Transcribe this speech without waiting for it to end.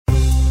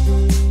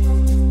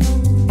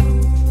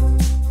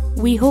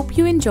We hope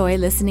you enjoy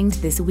listening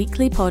to this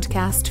weekly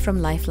podcast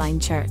from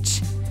Lifeline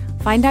Church.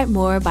 Find out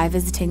more by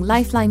visiting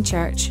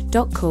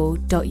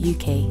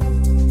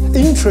lifelinechurch.co.uk.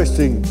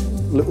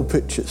 Interesting little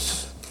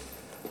pictures,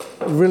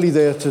 really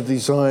there to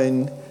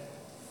design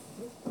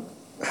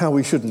how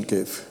we shouldn't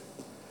give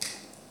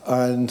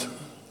and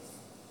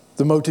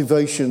the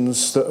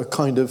motivations that are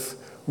kind of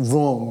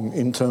wrong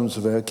in terms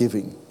of our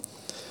giving.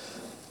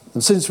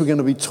 And since we're going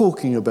to be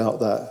talking about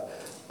that,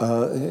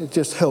 it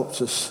just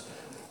helps us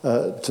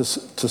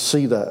to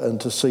see that and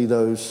to see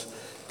those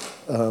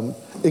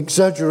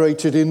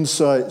exaggerated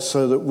insights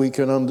so that we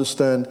can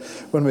understand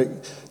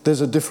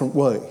there's a different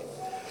way.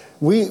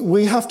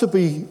 We have to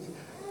be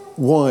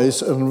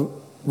wise and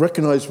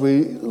recognize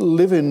we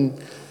live in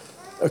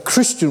a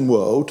Christian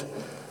world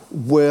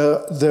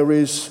where there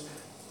is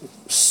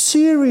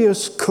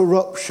serious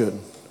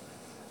corruption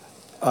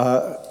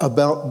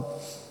about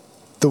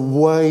the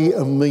way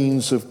and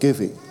means of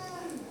giving.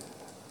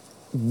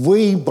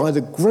 We, by the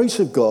grace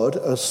of God,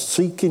 are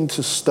seeking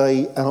to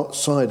stay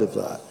outside of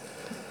that.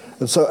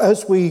 And so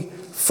as we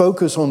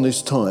focus on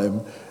this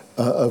time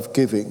of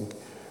giving,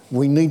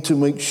 we need to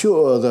make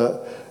sure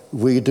that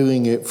we're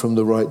doing it from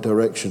the right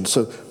direction.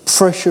 So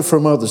pressure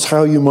from others,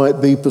 how you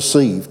might be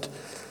perceived.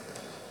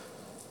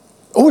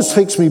 Always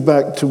takes me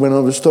back to when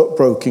I was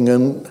stockbroking,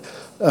 and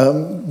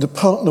the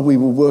partner we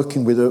were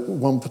working with at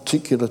one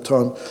particular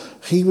time,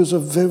 he was a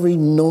very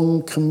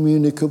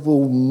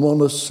non-communicable,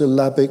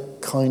 monosyllabic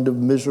kind of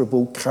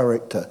miserable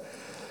character.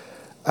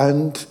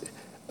 And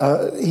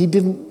he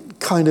didn't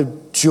kind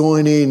of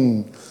join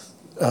in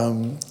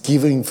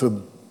giving for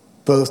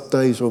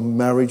birthdays or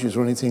marriages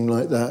or anything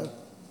like that.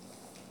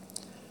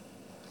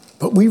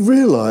 But we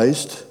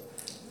realized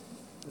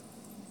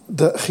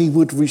that he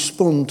would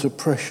respond to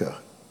pressure.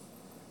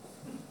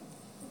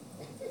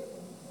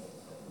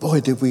 Boy,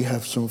 did we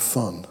have some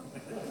fun.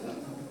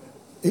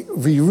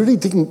 We really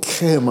didn't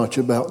care much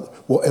about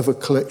whatever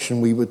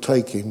collection we were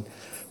taking,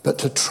 but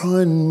to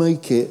try and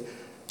make it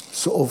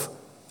sort of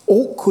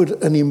awkward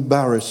and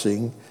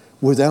embarrassing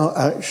without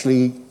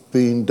actually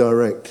being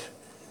direct.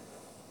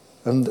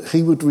 And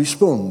he would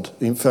respond.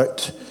 In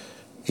fact,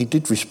 he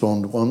did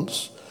respond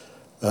once.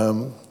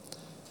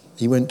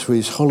 He went to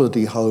his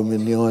holiday home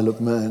in the Isle of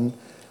Man,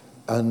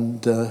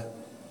 and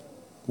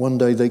one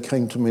day they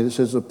came to me, they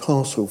said, "There's a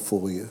parcel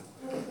for you."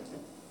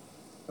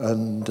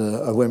 And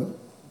I went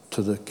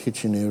to the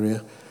kitchen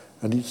area,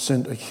 and he'd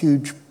sent a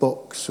huge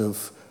box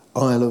of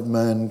Isle of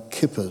Man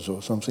kippers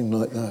or something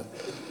like that.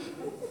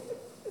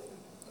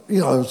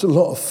 It was a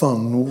lot of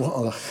fun.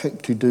 What the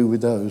heck do you do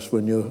with those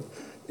when you're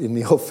in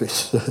the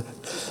office?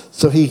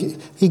 So he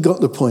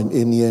got the point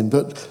in the end.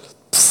 But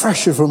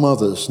pressure from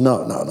others,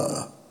 no.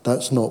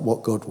 That's not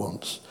what God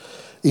wants.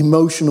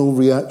 Emotional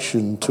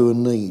reaction to a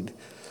need.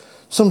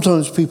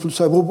 Sometimes people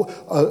say, well,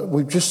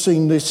 we've just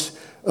seen this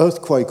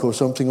earthquake or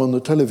something on the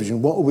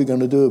television. What are we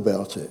going to do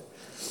about it?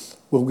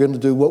 Well, we're going to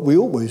do what we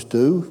always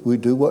do. We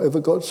do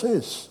whatever God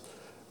says.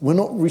 We're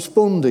not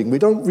responding. We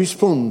don't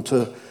respond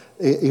to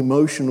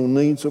emotional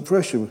needs or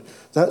pressure.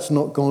 That's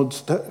not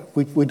God's.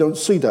 We don't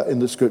see that in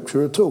the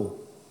scripture at all.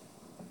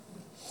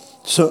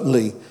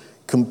 Certainly,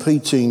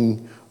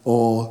 competing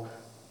or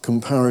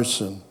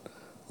comparison.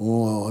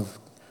 Oh, I've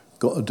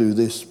got to do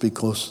this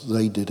because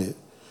they did it.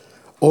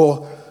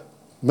 Or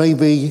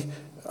maybe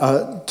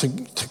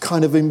to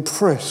kind of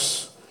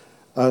impress.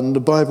 And the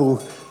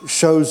Bible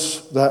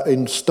shows that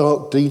in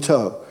stark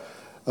detail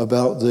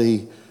about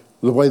the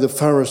way the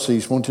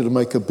Pharisees wanted to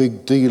make a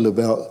big deal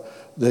about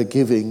their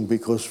giving,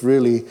 because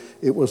really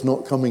it was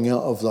not coming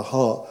out of the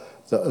heart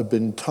that had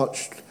been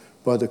touched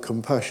by the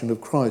compassion of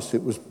Christ.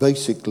 It was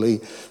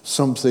basically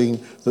something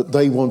that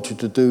they wanted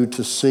to do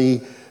to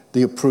see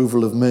the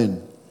approval of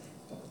men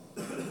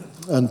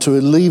and to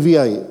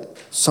alleviate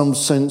some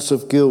sense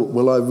of guilt.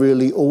 Well, I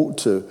really ought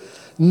to.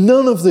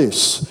 None of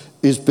this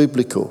is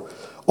biblical.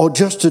 Or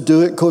just to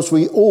do it because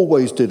we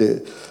always did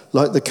it,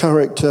 like the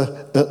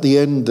character at the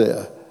end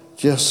there.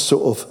 Just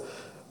sort of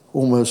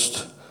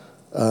almost,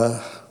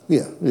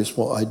 it's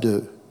what I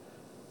do.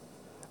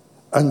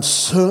 And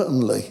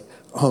certainly,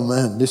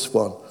 this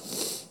one,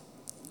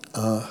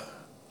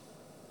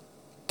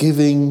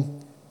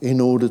 giving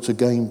in order to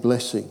gain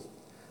blessing.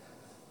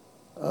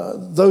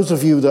 Those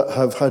of you that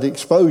have had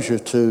exposure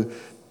to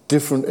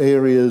different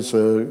areas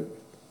or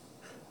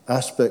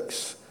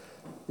aspects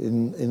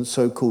in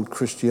so-called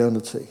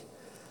Christianity,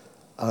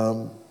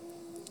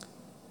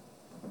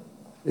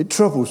 it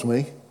troubles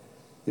me.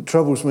 It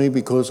troubles me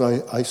because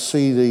I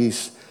see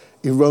these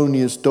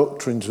erroneous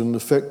doctrines and the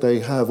effect they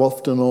have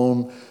often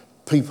on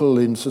people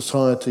in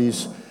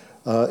societies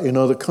in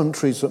other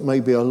countries that may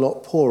be a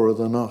lot poorer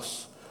than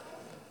us.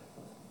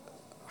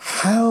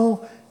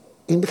 How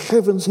in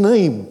heaven's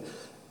name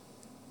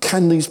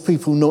can these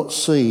people not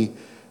see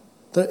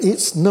that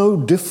it's no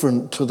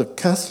different to the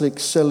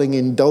Catholics selling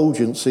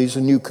indulgences,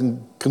 and you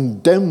can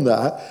condemn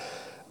that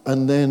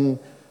and then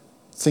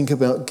think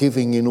about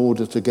giving in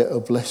order to get a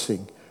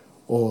blessing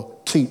or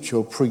teach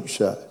or preach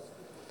that?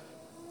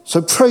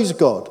 So praise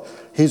God.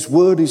 His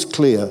word is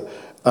clear,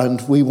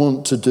 and we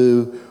want to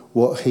do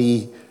what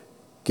he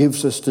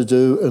gives us to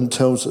do and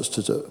tells us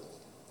to do.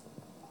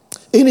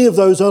 Any of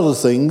those other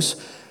things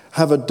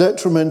have a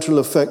detrimental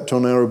effect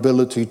on our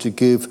ability to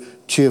give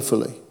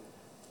cheerfully.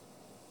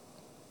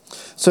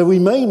 So we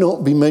may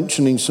not be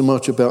mentioning so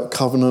much about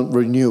covenant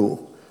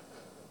renewal,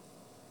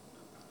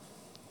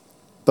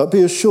 but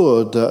be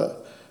assured that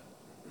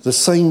the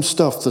same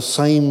stuff, the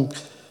same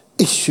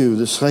issue,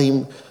 the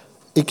same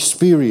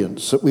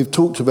experience that we've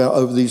talked about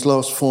over these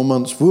last 4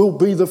 months will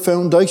be the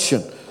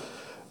foundation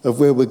of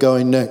where we're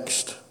going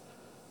next.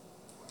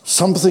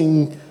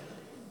 Something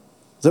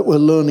that we're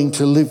learning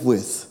to live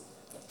with.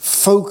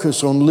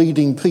 Focus on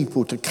leading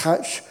people to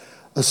catch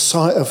a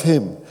sight of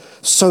him,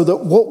 so that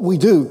what we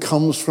do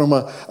comes from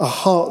a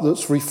heart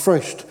that's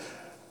refreshed,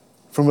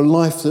 from a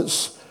life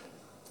that's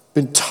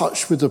been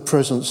touched with the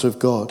presence of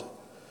God,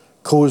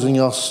 causing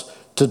us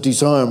to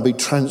desire and be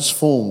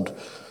transformed.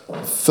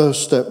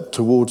 First step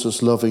towards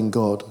us loving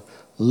God,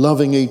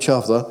 loving each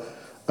other,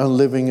 and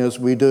living as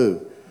we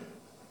do.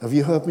 Have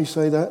you heard me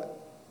say that?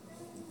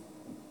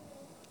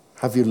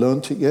 Have you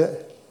learnt it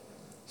yet?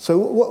 So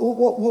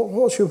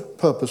what's your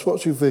purpose?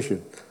 What's your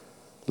vision?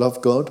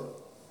 Love God,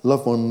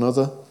 love one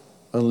another,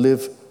 and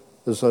live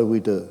as though we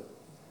do.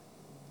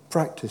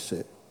 Practice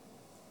it.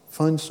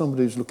 Find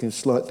somebody who's looking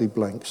slightly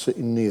blank,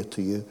 sitting near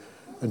to you,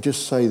 and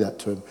just say that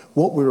to him.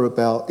 What we're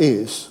about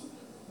is,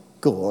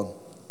 go on,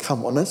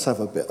 come on, let's have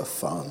a bit of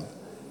fun.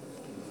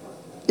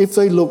 If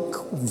they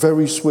look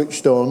very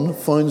switched on,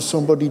 find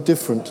somebody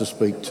different to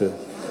speak to.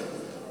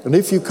 And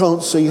if you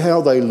can't see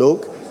how they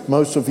look,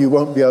 most of you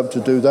won't be able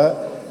to do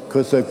that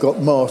because they've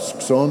got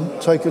masks on.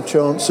 Take a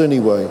chance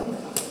anyway.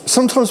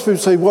 Sometimes people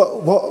say,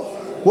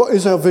 what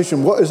is our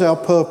vision? What is our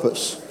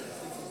purpose?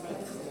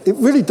 It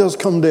really does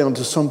come down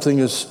to something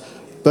as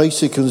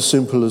basic and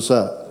simple as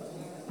that.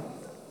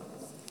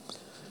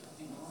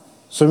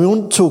 So we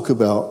want to talk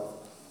about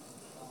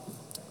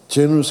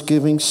generous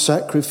giving,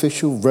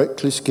 sacrificial,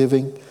 reckless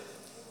giving.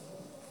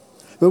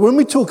 But when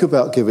we talk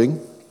about giving,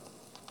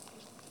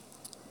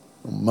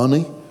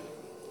 money,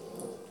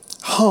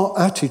 heart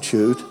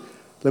attitude,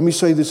 let me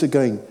say this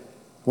again.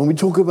 When we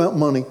talk about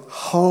money,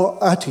 heart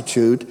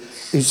attitude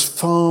is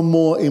far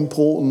more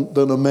important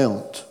than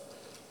amount.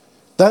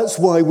 That's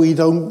why we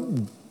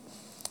don't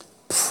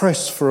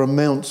press for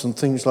amounts and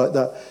things like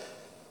that.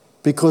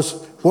 Because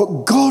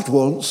what God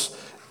wants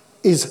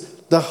is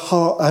the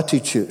heart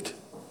attitude.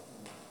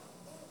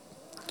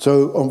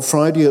 So on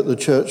Friday at the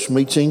church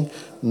meeting,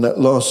 and that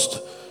last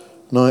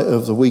night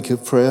of the week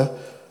of prayer,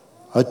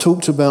 I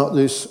talked about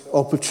this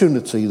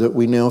opportunity that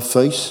we now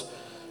face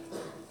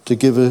to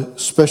give a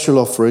special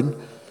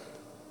offering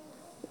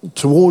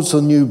towards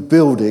a new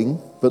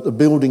building, but the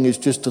building is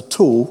just a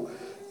tool,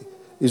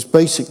 is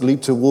basically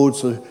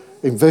towards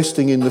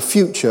investing in the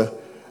future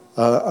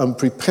and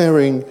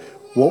preparing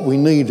what we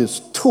need as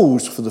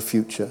tools for the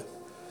future.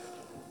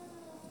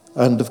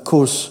 And of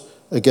course,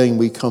 again,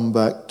 we come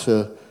back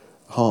to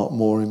heart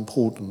more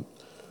important.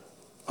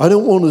 I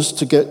don't want us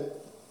to get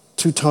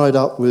too tied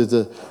up with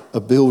a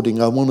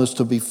building. I want us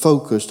to be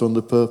focused on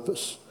the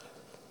purpose.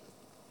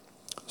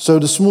 So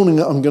this morning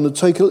I'm going to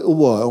take a little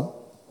while,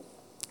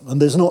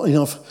 and there's not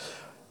enough,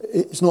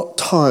 it's not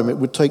time, it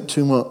would take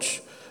too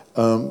much.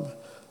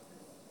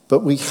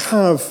 But we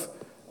have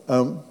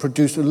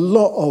produced a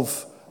lot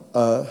of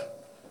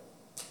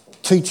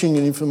teaching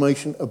and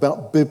information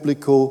about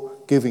biblical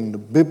giving, the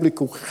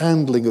biblical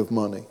handling of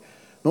money.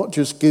 Not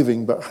just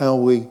giving, but how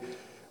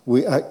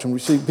we act and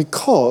receive.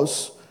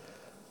 Because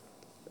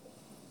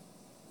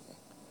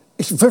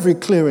it's very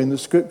clear in the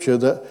scripture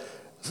that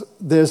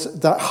there's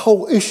that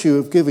whole issue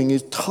of giving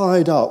is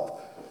tied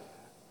up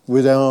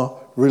with our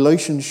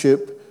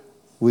relationship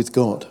with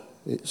God.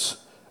 It's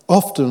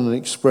often an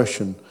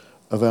expression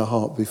of our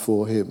heart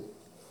before him.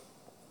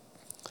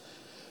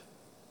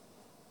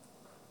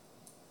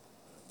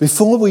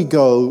 Before we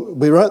go,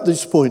 we're at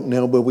this point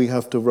now where we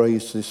have to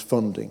raise this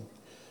funding.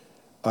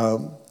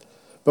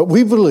 But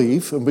we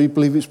believe, and we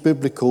believe it's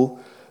biblical,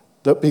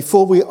 that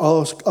before we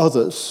ask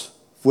others,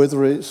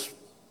 whether it's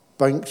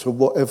banks or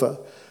whatever,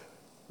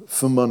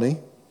 for money,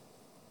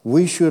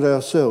 we should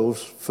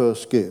ourselves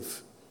first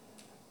give.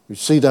 We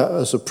see that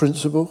as a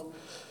principle.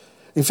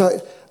 In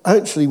fact,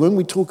 actually, when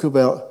we talk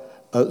about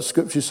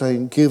Scripture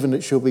saying, give and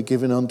it shall be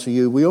given unto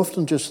you, we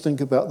often just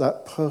think about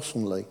that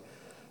personally.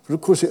 But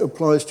of course, it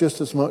applies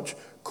just as much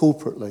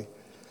corporately.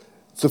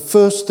 The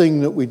first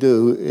thing that we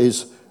do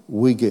is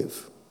we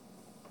give.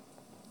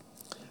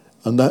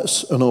 And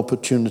that's an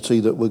opportunity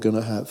that we're going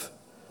to have.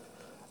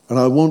 And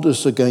I want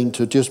us again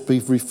to just be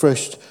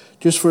refreshed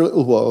just for a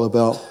little while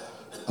about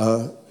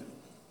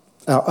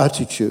our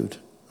attitude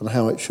and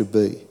how it should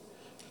be.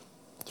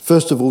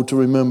 First of all, to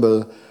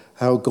remember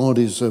how God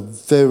is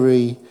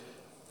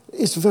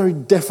it's a very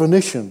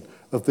definition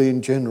of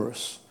being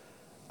generous.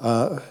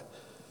 For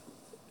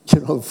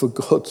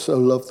God so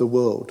loved the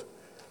world.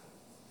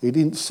 He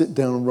didn't sit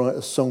down and write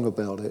a song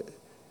about it.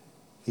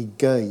 He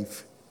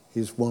gave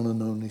his one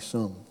and only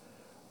Son.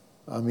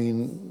 I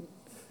mean,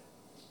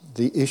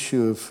 the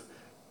issue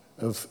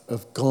of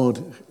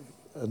God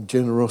and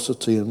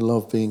generosity and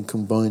love being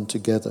combined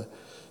together.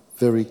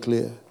 Very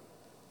clear.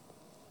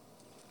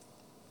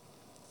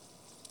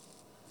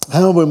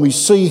 How when we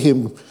see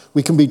him,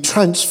 we can be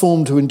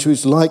transformed into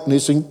his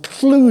likeness,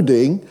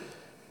 including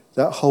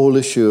that whole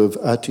issue of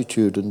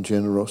attitude and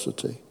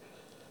generosity.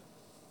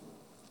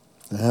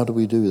 Now, how do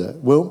we do that?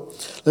 Well,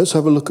 let's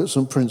have a look at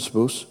some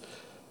principles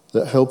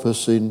that help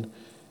us in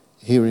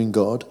hearing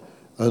God.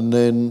 And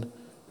then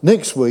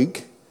next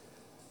week,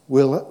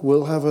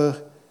 we'll have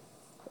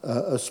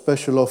a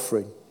special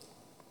offering.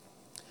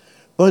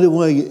 By the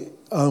way,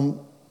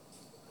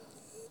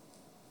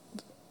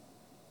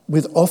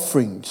 with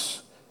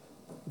offerings,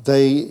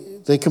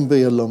 they can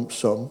be a lump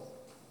sum,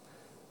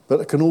 but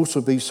it can also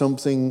be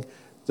something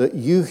that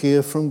you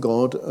hear from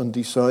God and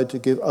decide to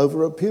give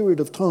over a period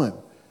of time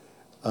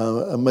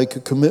and make a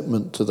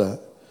commitment to that.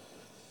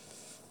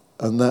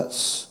 And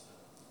that's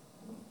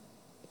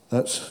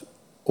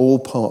all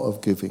part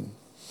of giving.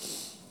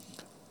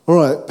 All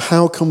right,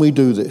 how can we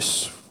do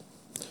this?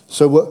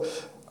 So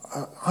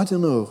I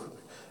don't know.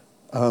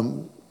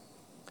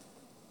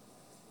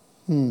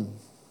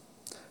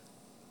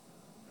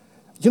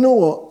 You know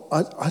what?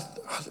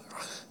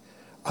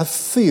 I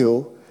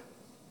feel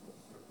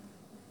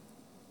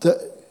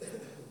that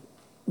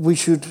we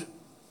should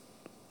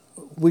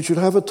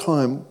have a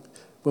time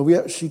where we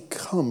actually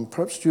come,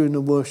 perhaps during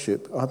the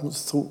worship. I haven't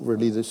thought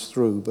really this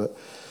through, but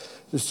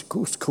it's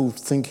called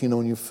thinking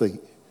on your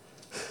feet,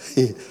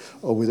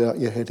 or without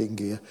your head in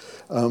gear.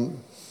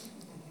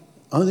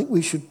 I think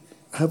we should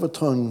have a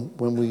time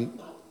when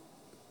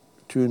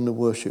during the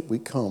worship, we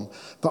come.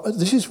 But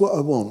this is what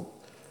I want.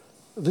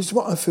 This is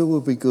what I feel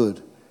will be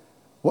good.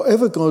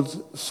 Whatever God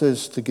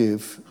says to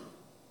give,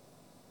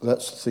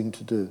 that's the thing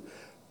to do.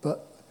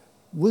 But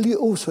will you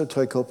also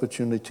take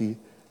opportunity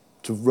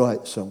to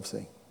write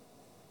something?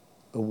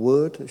 A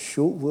word, a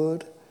short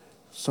word,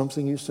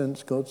 something you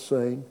sense God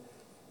saying,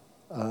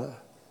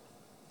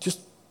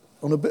 just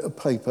on a bit of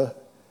paper,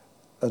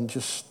 and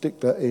just stick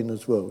that in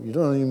as well. You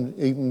don't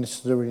even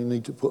necessarily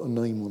need to put a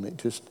name on it.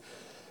 Just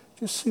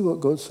see what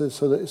God says,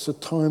 so that it's a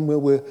time where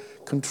we're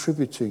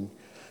contributing.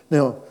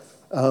 Now,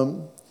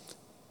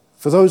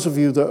 for those of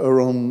you that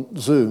are on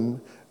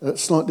Zoom,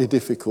 it's slightly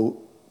difficult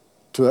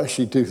to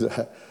actually do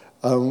that.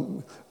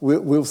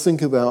 We'll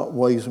think about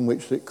ways in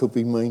which it could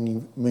be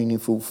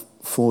meaningful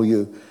for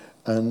you,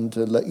 and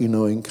let you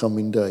know in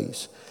coming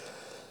days.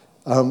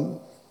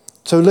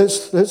 So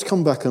let's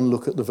come back and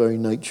look at the very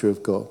nature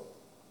of God.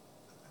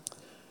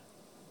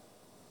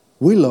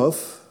 We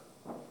love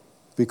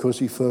because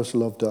he first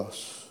loved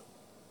us.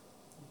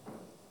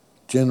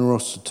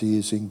 Generosity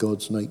is in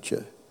God's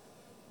nature.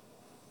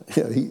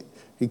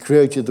 He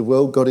created the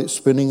world, got it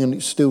spinning, and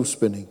it's still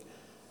spinning.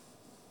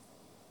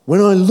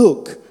 When I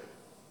look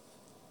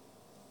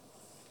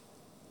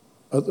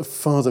at the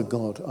Father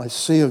God, I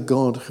see a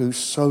God who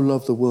so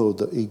loved the world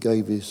that he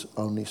gave his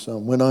only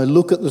Son. When I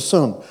look at the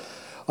Son,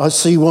 I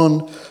see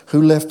one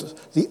who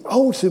left the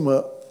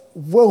ultimate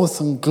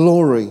wealth and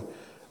glory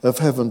of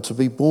heaven to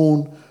be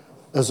born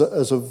as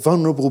a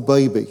vulnerable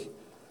baby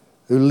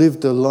who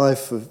lived a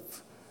life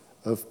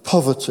of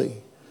poverty,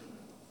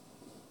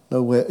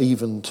 nowhere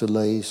even to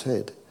lay his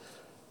head,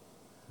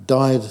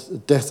 died the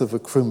death of a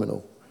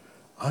criminal.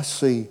 I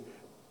see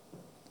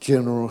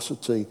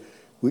generosity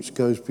which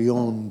goes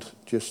beyond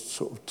just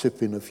sort of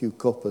tipping a few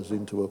coppers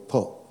into a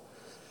pot,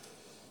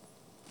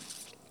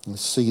 and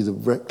see the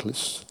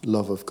reckless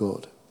love of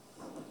God.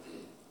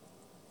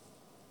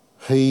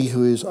 He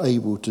who is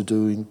able to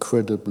do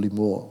incredibly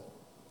more.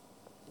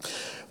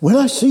 When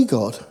I see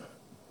God,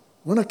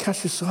 when I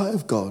catch a sight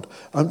of God,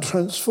 I'm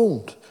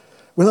transformed.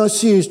 When I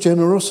see his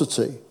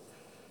generosity,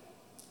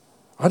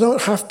 I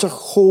don't have to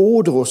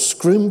hoard or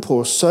scrimp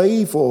or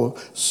save or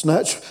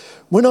snatch.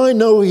 When I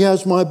know he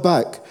has my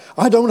back,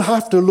 I don't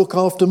have to look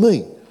after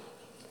me.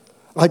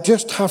 I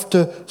just have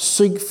to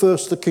seek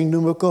first the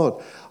kingdom of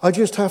God. I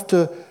just have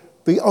to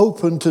be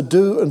open to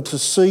do and to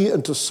see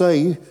and to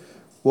say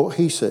what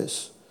he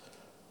says.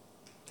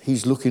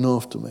 He's looking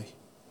after me.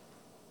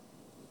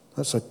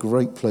 That's a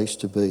great place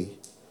to be.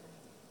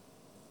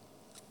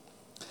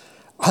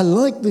 I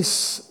like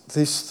this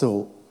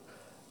thought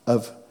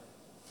of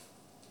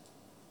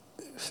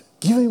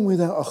giving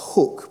without a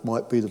hook,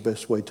 might be the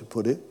best way to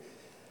put it.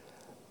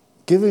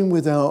 Giving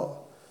without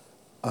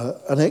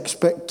an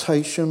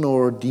expectation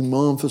or a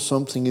demand for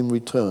something in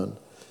return.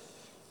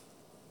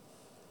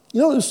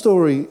 You know the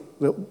story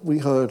that we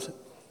heard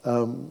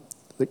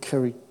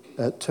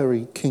that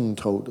Terry King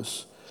told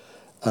us?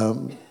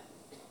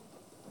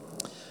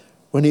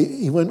 When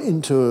he went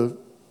into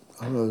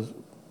a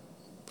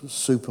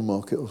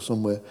supermarket or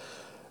somewhere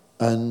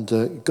and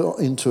got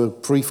into a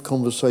brief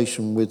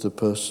conversation with the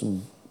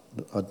person,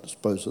 I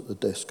suppose at the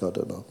desk, I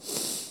don't know,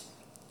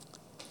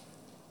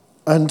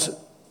 and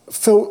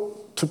felt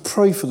to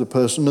pray for the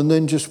person, and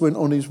then just went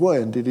on his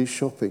way and did his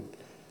shopping.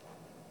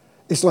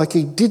 It's like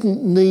he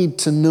didn't need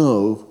to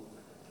know.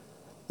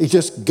 He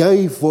just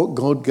gave what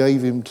God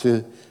gave him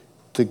to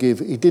give.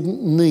 He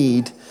didn't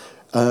need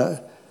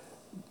to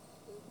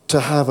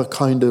have a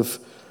kind of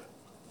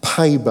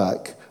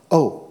payback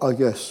oh,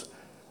 yes,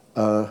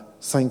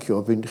 thank you,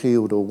 I've been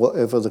healed, or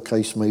whatever the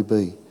case may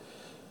be.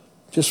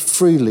 Just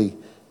freely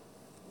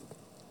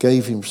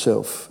gave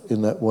himself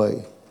in that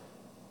way.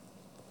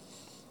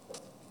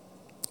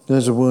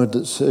 There's a word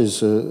that says,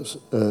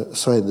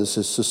 saying that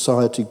says,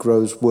 society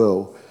grows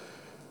well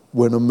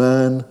when a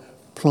man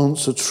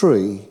plants a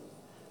tree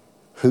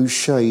whose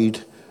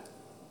shade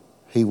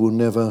he will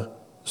never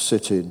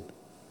sit in.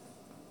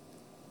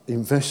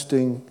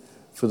 Investing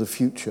for the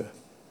future,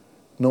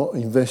 not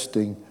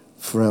investing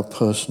for our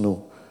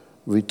personal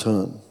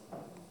return.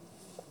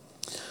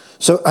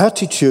 So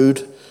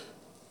attitude,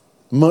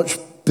 much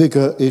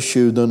bigger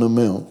issue than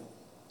amount.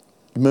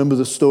 Remember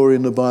the story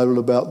in the Bible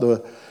about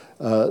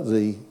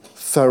the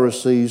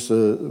Pharisees,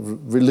 the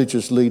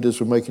religious leaders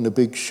were making a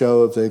big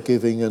show of their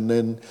giving and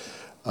then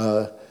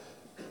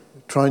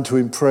trying to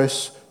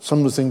impress. Some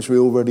of the things we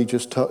already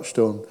just touched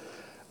on.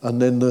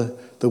 And then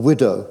the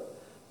widow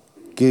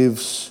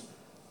gives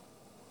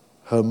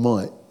her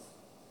mite,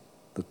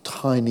 the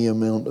tiny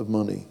amount of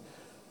money.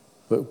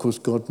 But of course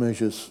God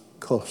measures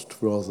cost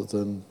rather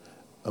than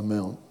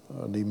amount.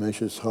 And he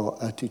measures heart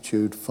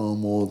attitude far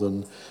more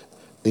than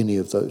any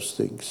of those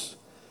things.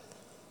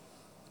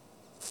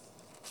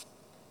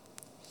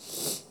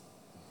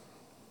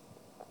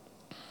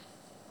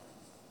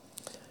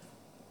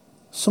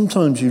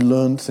 Sometimes you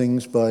learn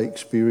things by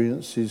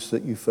experiences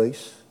that you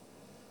face.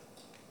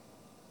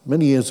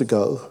 Many years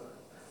ago,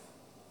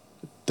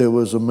 there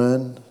was a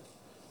man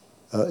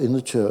in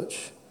the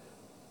church,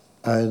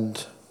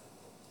 and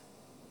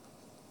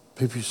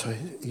people say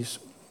he's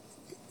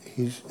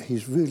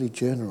really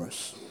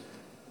generous,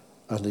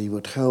 and he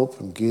would help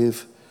and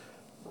give,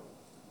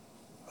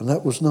 and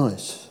that was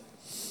nice.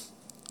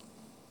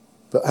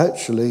 But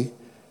actually,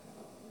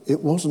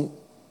 it wasn't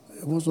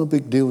a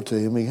big deal to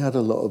him. He had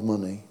a lot of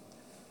money.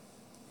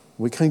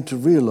 We came to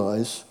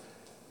realize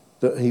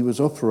that he was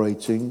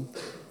operating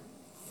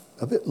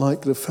a bit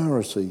like the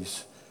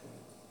Pharisees.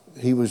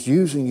 He was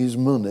using his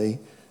money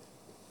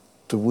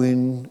to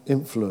win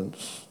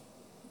influence,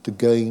 to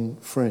gain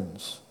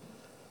friends.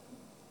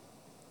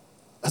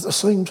 At the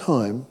same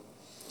time,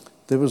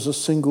 there was a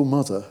single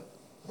mother.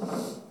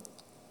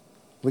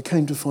 We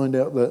came to find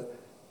out that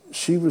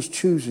she was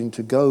choosing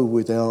to go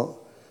without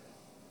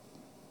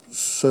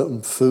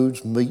certain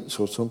foods, meats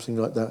or something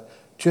like that,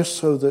 just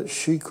so that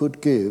she could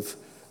give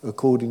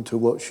according to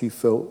what she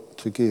felt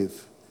to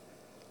give.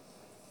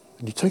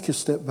 And you take a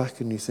step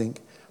back and you think,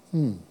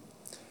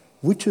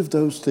 which of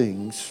those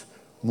things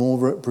more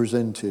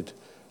represented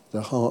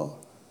the heart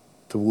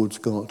towards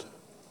God?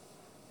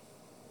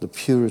 The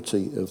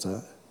purity of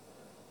that.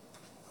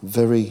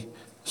 Very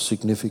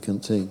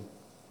significant thing.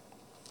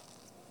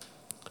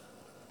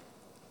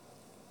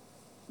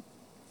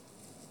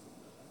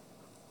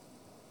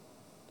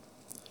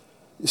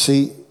 You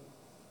see,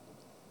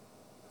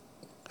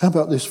 how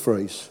about this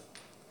phrase?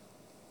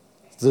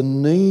 The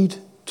need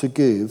to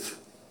give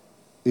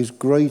is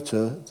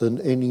greater than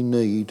any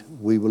need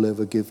we will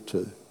ever give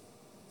to.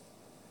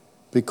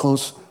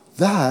 Because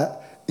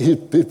that is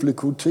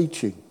biblical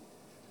teaching.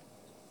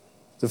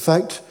 The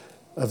fact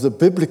of the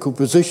biblical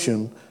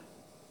position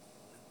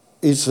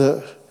is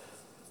that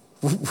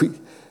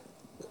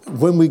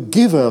when we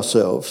give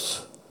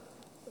ourselves,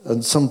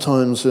 and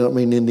sometimes,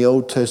 in the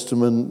Old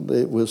Testament,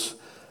 it was,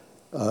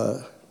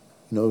 a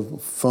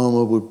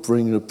farmer would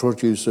bring the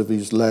produce of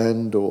his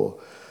land, or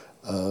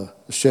a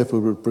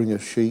shepherd would bring a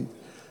sheep.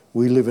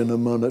 We live in a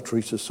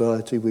monetary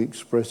society, we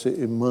express it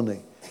in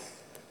money.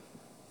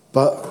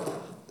 But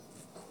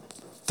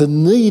the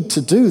need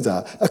to do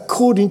that,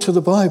 according to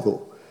the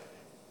Bible,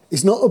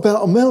 is not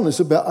about amount,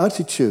 it's about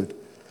attitude.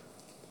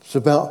 It's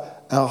about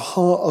our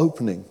heart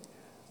opening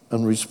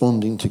and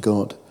responding to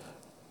God.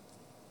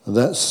 And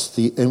that's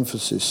the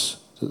emphasis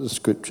that the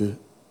Scripture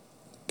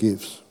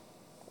gives.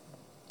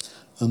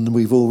 And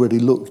we've already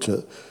looked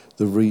at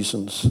the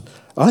reasons.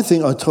 I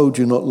think I told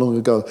you not long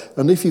ago,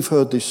 and if you've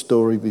heard this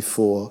story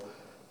before,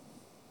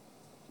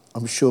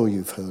 I'm sure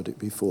you've heard it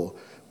before,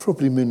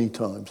 probably many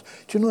times.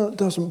 Do you know, it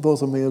doesn't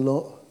bother me a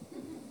lot?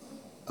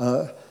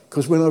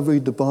 Because when I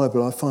read the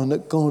Bible, I find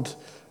that God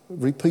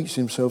repeats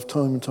himself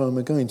time and time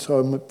again, so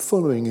I'm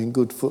following in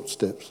good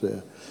footsteps there.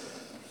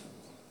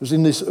 It was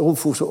in this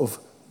awful sort of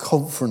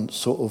conference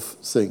sort of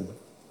thing,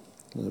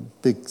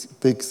 big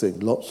thing,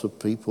 lots of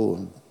people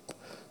and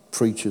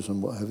preachers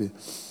and what have you.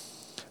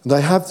 And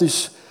they have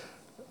this,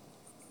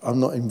 I'm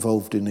not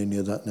involved in any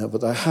of that now,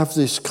 but they have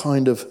this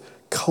kind of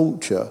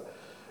culture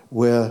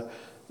where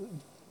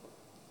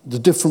the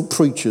different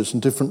preachers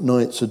and different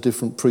nights of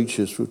different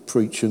preachers would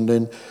preach, and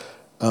then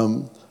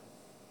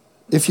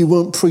if you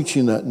weren't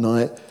preaching that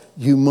night,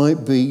 you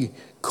might be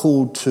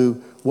called to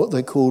what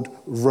they called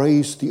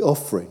raise the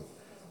offering,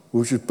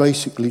 which would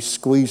basically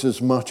squeeze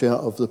as much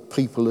out of the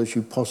people as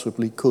you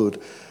possibly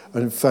could.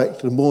 And in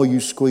fact, the more you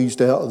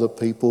squeezed out of the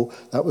people,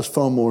 that was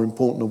far more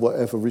important than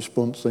whatever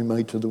response they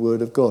made to the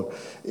Word of God.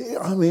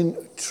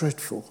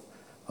 Dreadful.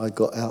 I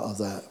got out of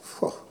that.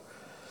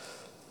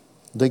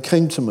 They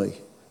came to me.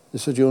 They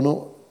said, "You're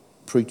not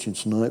preaching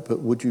tonight,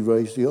 but would you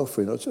raise the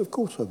offering?" I said, "Of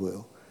course I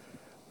will."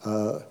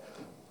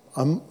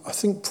 I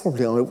think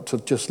probably I ought to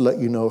just let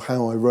you know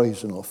how I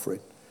raise an offering.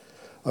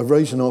 I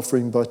raise an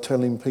offering by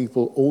telling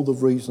people all the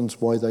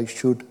reasons why they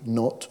should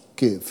not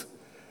give,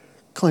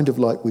 kind of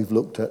like we've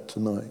looked at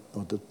tonight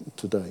or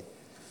today.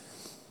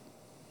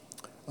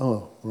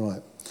 Oh,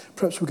 right.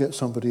 Perhaps we'll get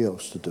somebody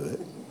else to do it.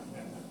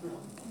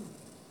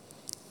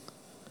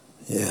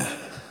 Yeah.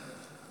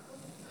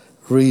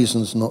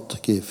 Reasons not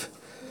to give.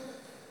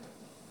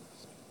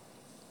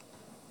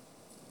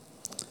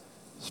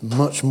 It's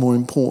much more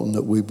important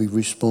that we be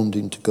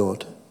responding to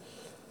God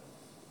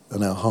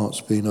and our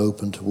hearts being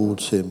open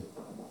towards him.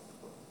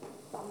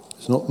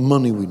 It's not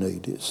money we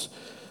need, it's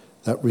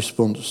that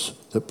response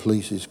that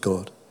pleases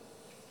God.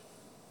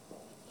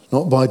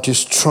 Not by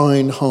just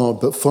trying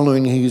hard, but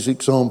following his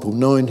example,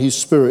 knowing his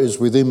Spirit is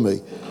within me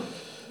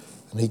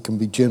and he can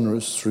be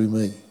generous through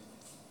me.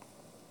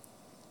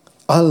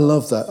 I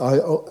love that.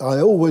 I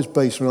always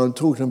base, when I'm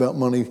talking about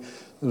money,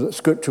 the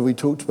scripture we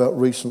talked about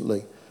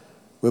recently,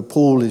 where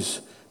Paul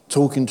is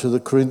talking to the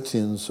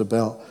Corinthians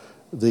about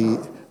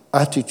the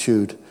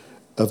attitude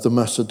of the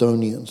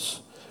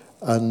Macedonians.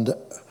 And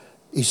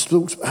he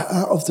talks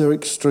out of their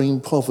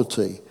extreme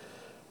poverty,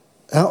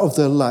 out of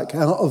their lack,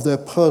 out of their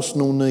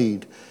personal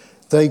need.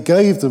 They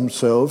gave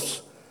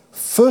themselves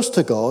first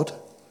to God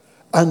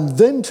and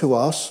then to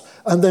us,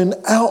 and then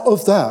out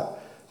of that,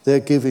 their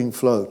giving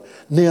flowed.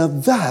 Now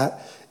that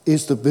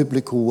is the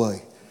biblical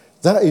way.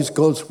 That is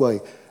God's way.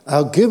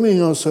 Our giving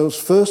ourselves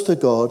first to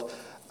God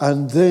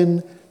and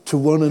then to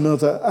one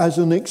another as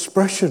an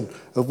expression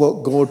of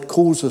what God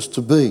calls us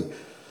to be.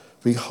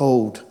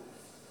 Behold,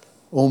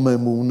 all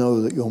men will know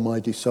that you're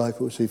my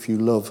disciples if you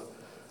love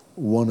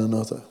one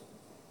another.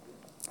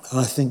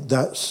 And I think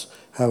that's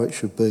how it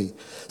should be.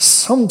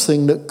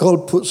 Something that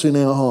God puts in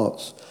our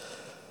hearts.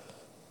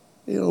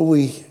 You know,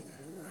 we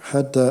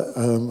had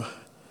that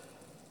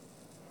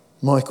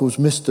Michael's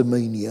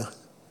misdemeanor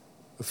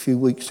a few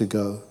weeks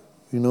ago.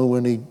 You know,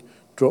 when he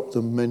dropped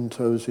the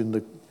Mentos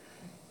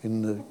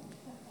in the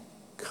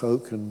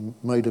Coke and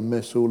made a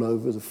mess all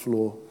over the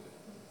floor.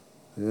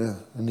 Yeah,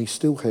 and he's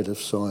still head of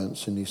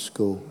science in his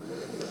school.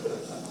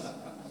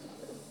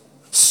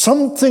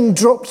 Something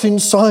dropped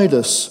inside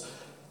us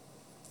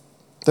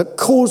that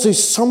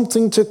causes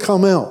something to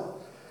come out.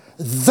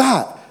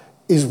 That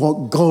is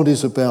what God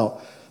is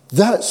about.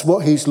 That's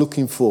what he's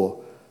looking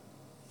for.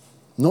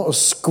 Not a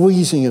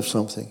squeezing of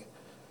something.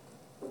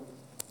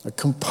 A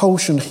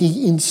compulsion.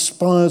 He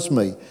inspires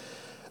me.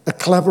 A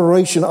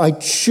collaboration. I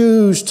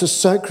choose to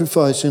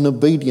sacrifice in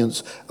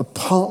obedience. A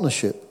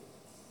partnership.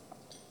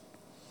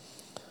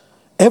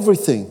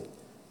 Everything,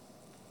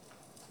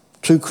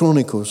 2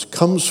 Chronicles,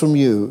 comes from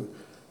you.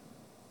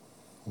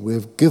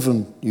 We've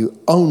given you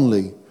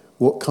only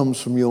what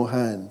comes from your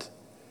hand.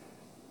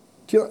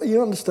 Do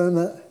you understand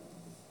that?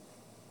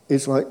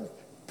 It's like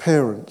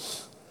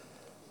parents.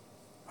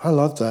 I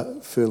love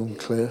that film,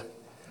 Claire.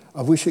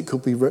 I wish it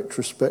could be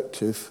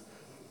retrospective,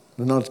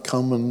 and I'd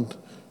come and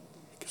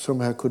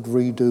somehow could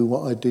redo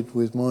what I did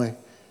with my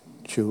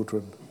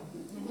children.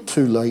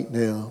 Too late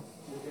now.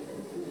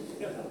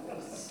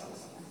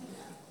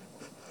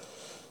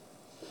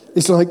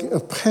 It's like a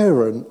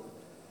parent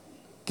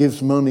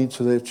gives money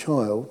to their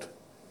child,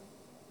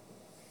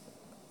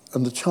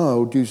 and the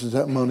child uses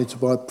that money to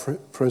buy a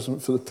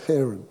present for the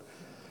parent.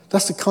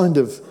 That's the kind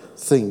of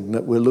thing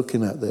that we're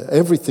looking at there.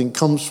 Everything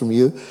comes from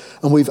you,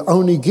 and we've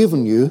only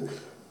given you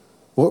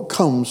what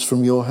comes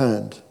from your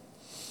hand.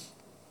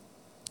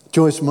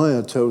 Joyce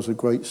Meyer tells a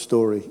great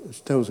story.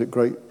 She tells it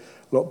a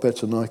lot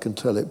better than I can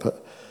tell it,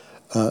 but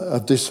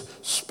of this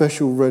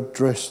special red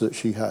dress that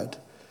she had.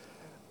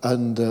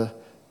 And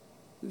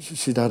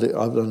she'd had it,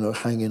 I don't know,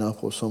 hanging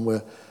up or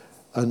somewhere,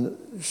 and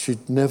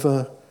she'd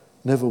never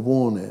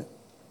worn it.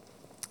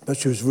 But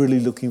she was really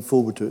looking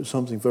forward to it,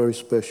 something very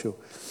special,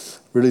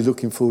 really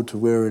looking forward to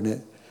wearing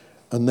it.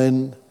 And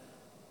then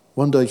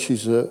one day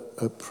she's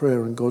at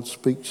prayer and God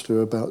speaks to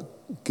her about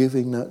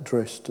giving that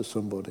dress to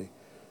somebody.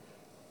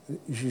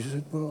 She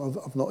said,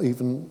 well, I've not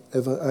even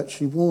ever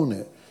actually worn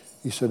it.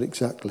 He said,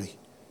 exactly.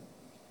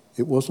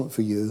 It wasn't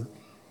for you.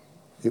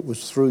 It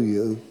was through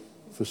you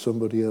for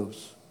somebody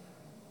else.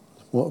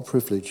 What a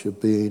privilege of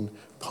being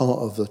part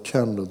of the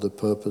channel of the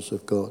purpose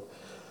of God.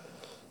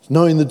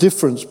 Knowing the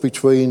difference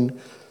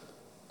between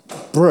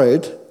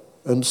bread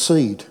and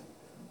seed.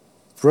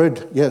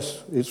 Bread,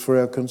 yes, is for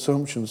our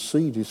consumption.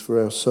 Seed is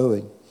for our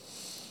sowing.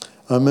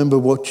 I remember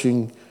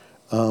watching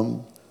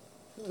a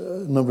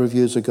number of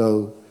years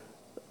ago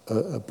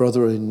a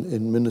brother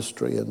in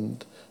ministry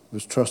and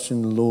was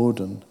trusting the Lord,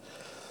 and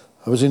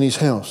I was in his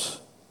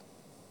house.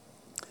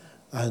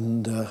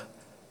 And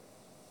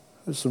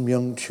there's some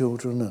young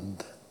children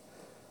and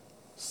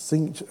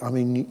sometimes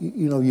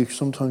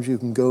you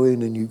can go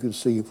in and you can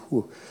see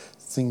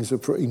things are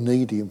pretty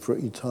needy and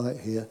pretty tight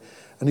here.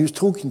 And he was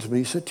talking to me,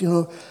 he said,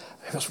 it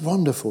was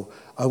wonderful.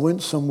 I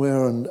went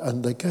somewhere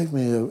and they gave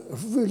me a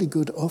really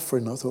good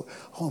offering. I thought,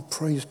 oh,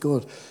 praise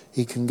God.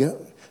 He can get,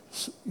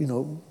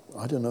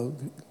 I don't know,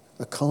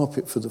 a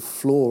carpet for the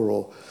floor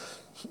or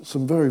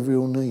some very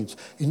real needs.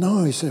 He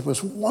said it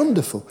was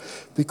wonderful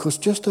because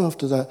just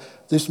after that,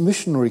 this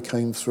missionary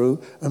came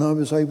through and I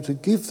was able to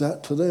give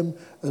that to them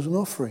as an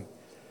offering.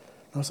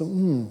 And I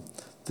thought,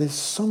 there's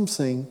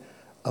something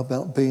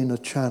about being a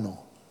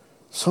channel,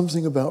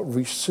 something about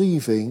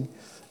receiving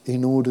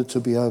in order to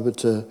be able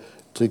to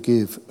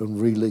give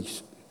and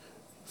release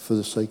for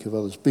the sake of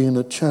others. Being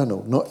a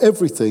channel. Not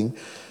everything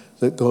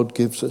that God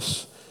gives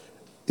us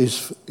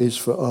is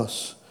for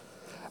us.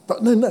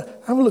 But then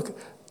have a look.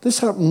 This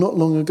happened not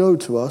long ago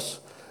to us.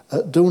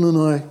 Dawn and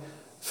I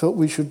felt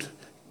we should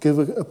give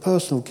a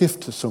personal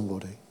gift to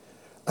somebody.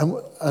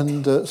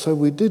 And so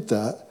we did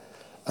that.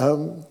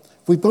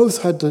 We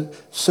both had the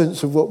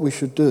sense of what we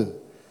should do.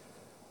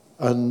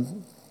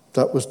 And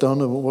that was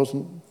done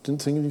and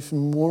didn't think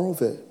anything more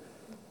of it.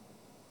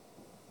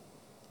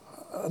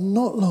 And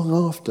not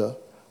long after,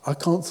 I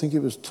can't think it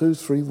was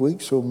 2-3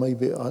 weeks or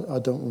maybe, I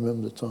don't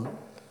remember the time,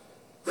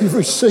 we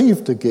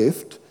received a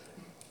gift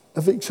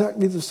of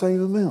exactly the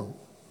same amount.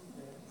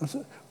 I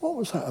said, what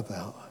was that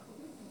about?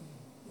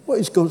 What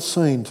is God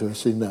saying to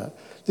us in that?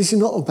 This is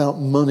not about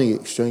money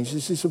exchange.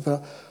 This is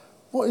about,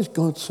 what is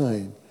God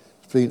saying?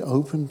 It's being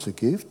open to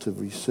give, to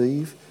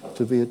receive,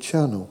 to be a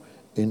channel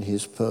in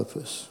his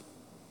purpose.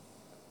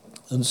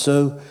 And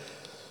so,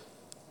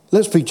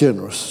 let's be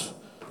generous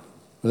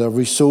with our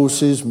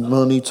resources,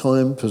 money,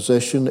 time,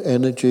 possession,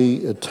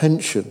 energy,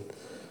 attention.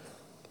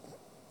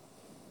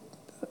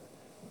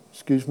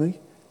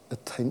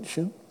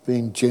 Attention,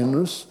 being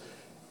generous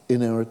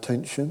in our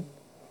attention.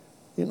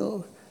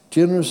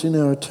 Generous in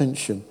our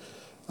attention.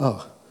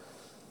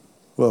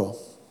 Well.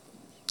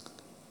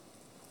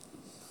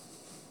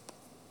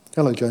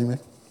 Hello, Jamie.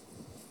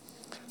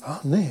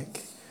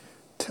 Nick,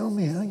 tell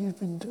me how you've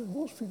been doing.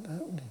 What's been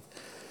happening?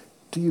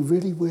 Do you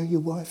really wear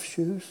your wife's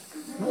shoes?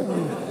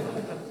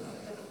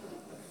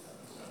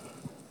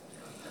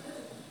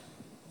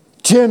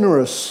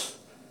 Generous,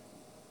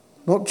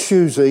 not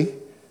choosy,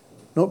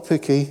 not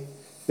picky.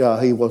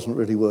 Yeah, he wasn't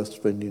really worth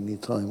spending any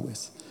time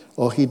with.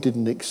 Or he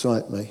didn't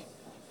excite me.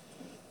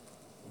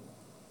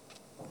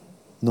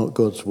 Not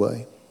God's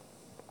way.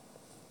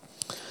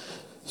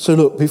 So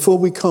look, before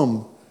we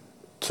come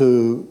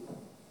to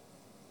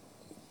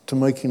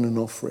making an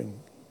offering,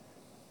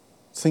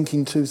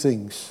 thinking two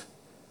things.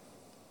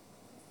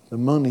 The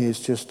money is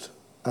just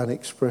an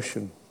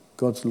expression.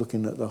 God's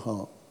looking at the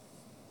heart.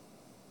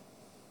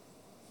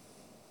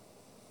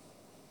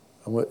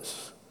 And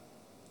what's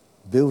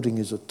building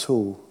is a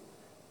tool.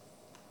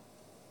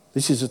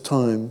 This is a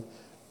time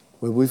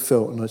where we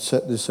felt, and I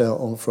set this out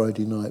on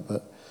Friday night,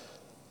 but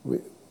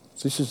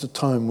this is the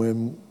time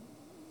when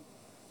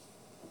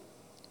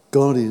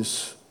God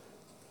is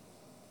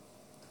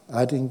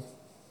adding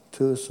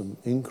to us and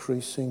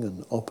increasing,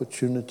 and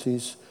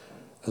opportunities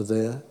are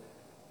there.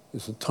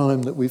 It's a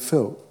time that we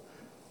felt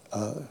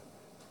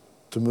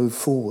to move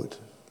forward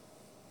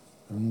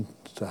and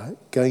to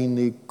gain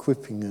the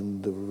equipping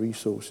and the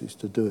resources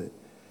to do it.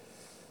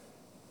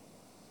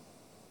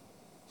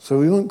 So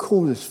we won't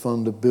call this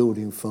fund a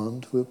building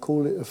fund, we'll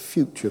call it a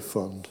future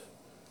fund.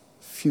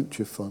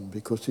 Future fund,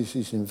 because this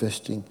is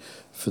investing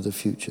for the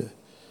future.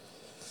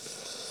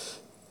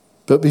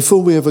 But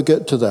before we ever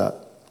get to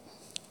that,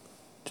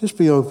 just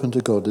be open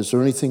to God. Is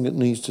there anything that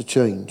needs to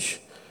change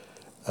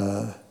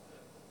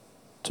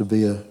to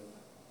be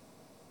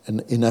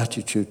in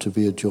attitude to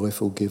be a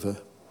joyful giver?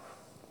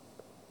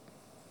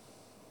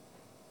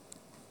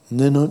 And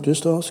then I'll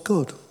just ask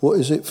God, what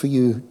is it for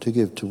you to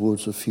give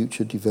towards the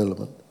future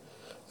development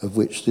of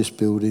which this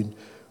building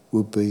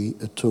will be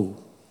a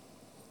tool?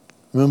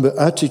 Remember,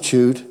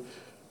 attitude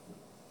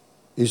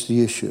is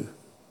the issue,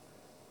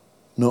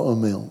 not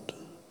amount.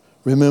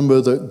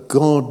 Remember that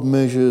God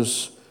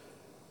measures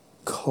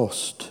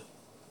cost.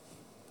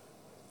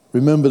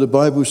 Remember, the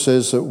Bible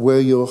says that where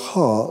your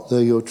heart,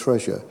 there your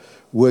treasure.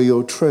 Where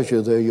your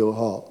treasure, there your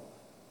heart.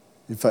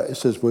 In fact, it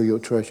says where your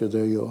treasure,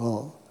 there your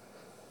heart.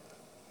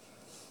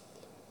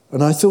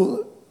 And I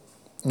thought,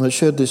 and I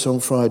shared this on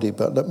Friday,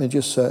 but let me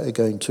just say it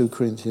again, 2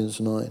 Corinthians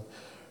 9.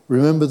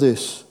 Remember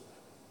this.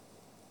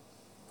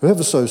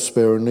 Whoever sows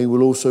sparingly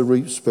will also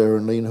reap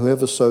sparingly, and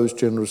whoever sows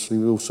generously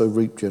will also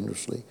reap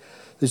generously.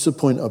 This is the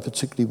point I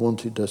particularly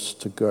wanted us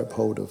to grab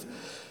hold of.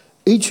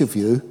 Each of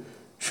you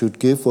should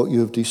give what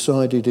you have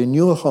decided in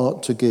your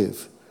heart to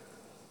give,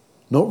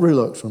 not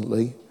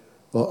reluctantly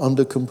or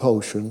under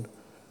compulsion,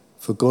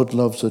 for God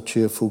loves a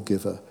cheerful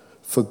giver.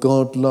 For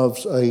God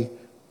loves a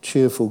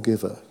cheerful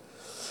giver.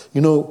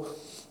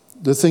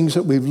 The things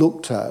that we've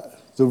looked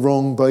at, the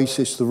wrong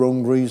basis, the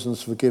wrong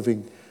reasons for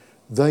giving,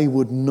 they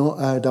would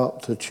not add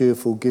up to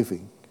cheerful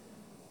giving.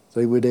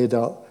 They would add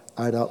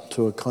up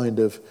to a kind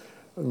of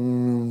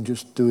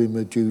just doing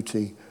my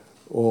duty,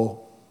 or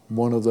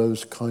one of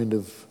those kind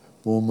of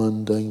more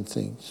mundane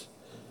things.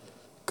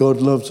 God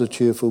loves a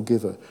cheerful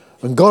giver.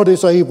 And God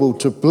is able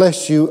to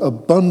bless you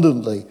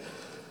abundantly,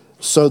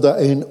 so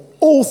that in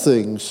all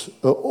things,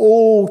 at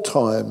all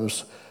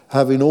times,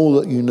 having all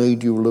that you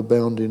need, you will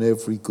abound in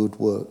every good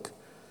work.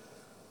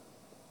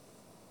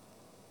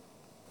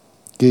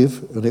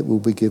 Give, and it will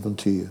be given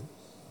to you.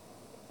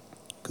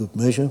 Good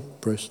measure,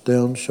 pressed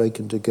down,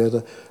 shaken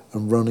together,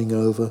 and running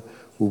over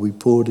will be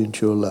poured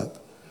into your lap.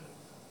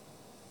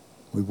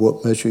 With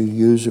what measure you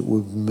use, it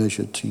will be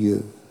measured to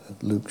you.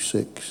 At Luke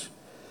 6.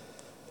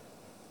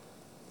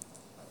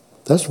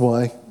 That's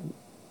why,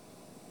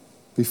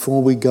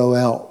 before we go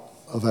out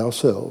of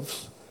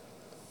ourselves,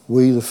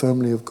 we, the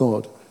family of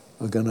God,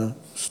 are going to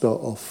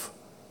start off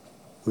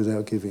with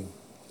our giving.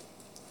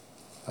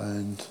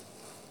 And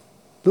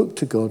look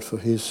to God for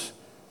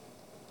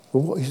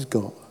what He's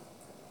got.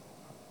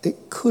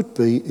 It could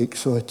be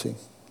exciting.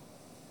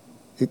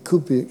 It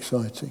could be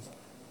exciting.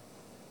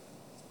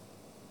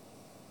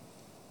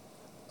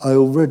 I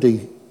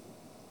already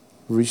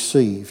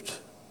received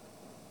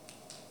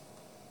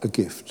a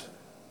gift.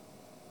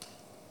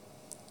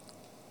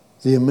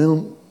 The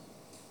amount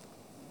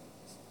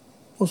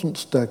wasn't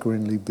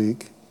staggeringly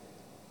big,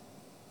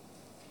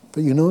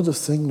 but you know the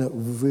thing that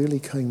really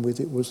came with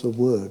it was the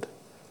word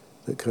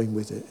that came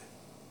with it.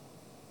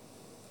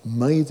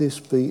 May this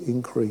be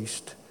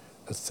increased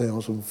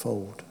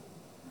 1,000-fold.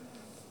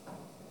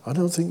 I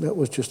don't think that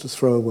was just a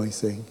throwaway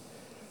thing.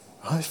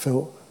 I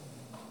felt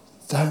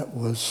that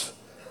was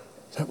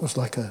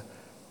like a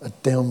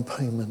down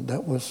payment.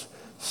 That was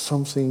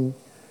something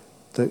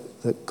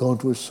that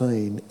God was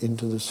saying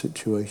into the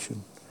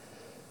situation.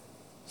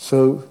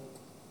 So,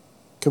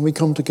 can we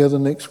come together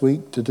next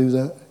week to do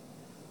that?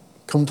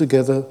 Come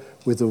together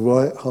with the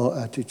right heart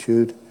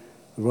attitude,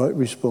 the right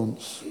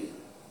response,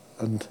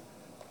 and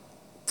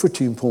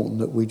pretty important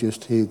that we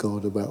just hear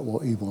God about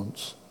what He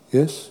wants.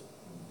 Yes?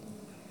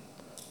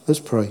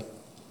 Let's pray.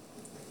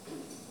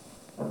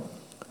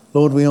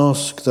 Lord, we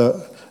ask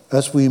that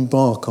as we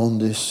embark on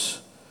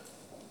this,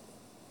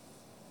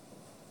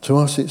 to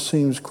us it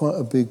seems quite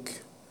a big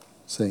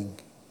thing,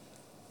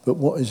 but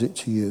what is it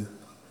to you?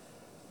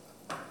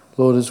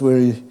 Lord, as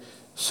we're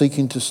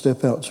seeking to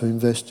step out to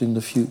invest in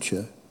the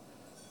future,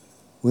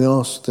 we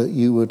ask that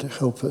you would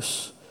help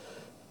us,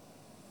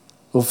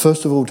 well,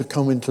 first of all, to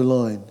come into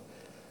line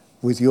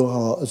with your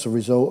heart as a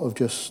result of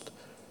just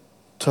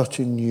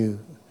touching you,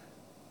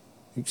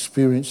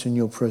 experiencing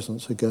your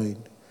presence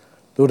again.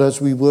 Lord,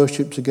 as we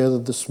worship together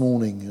this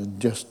morning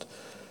and just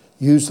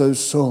use those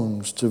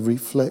songs to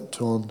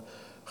reflect on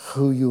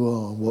who you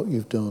are, what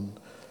you've done,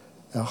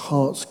 our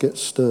hearts get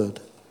stirred.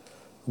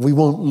 We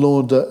want,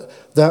 Lord,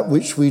 that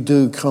which we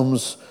do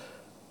comes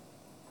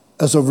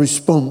as a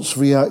response,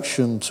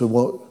 reaction to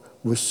what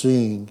we're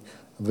seeing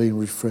and being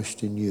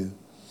refreshed in you.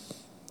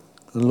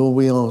 And Lord,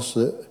 we ask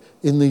that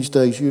in these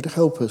days you'd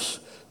help us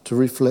to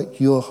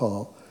reflect your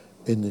heart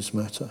in this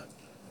matter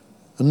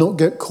and not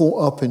get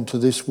caught up into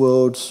this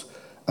world's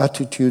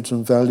attitudes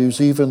and values,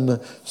 even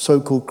the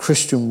so-called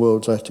Christian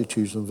world's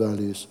attitudes and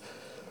values.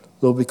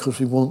 Lord, because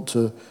we want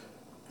to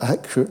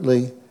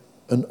accurately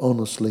and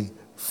honestly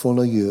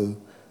follow you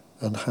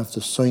and have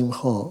the same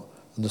heart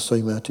and the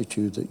same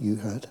attitude that you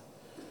had.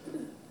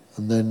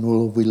 And then,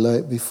 Lord, we lay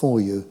it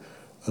before you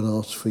and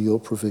ask for your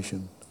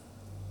provision.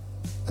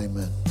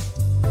 Amen.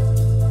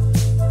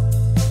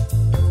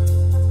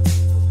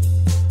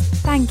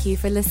 Thank you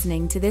for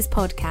listening to this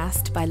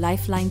podcast by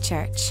Lifeline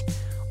Church.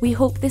 We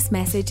hope this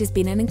message has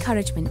been an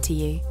encouragement to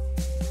you.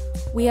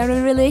 We are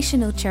a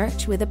relational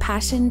church with a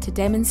passion to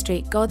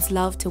demonstrate God's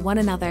love to one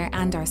another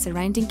and our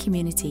surrounding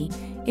community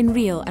in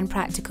real and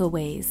practical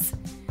ways.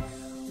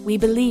 We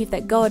believe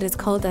that God has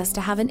called us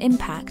to have an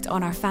impact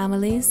on our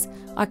families,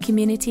 our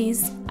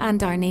communities,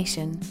 and our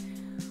nation.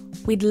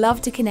 We'd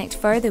love to connect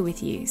further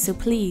with you, so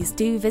please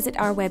do visit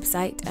our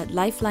website at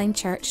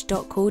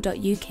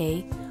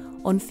lifelinechurch.co.uk,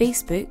 on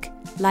Facebook,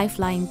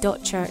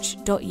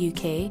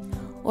 lifeline.church.uk,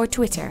 or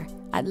Twitter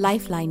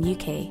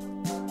 @LifelineUK.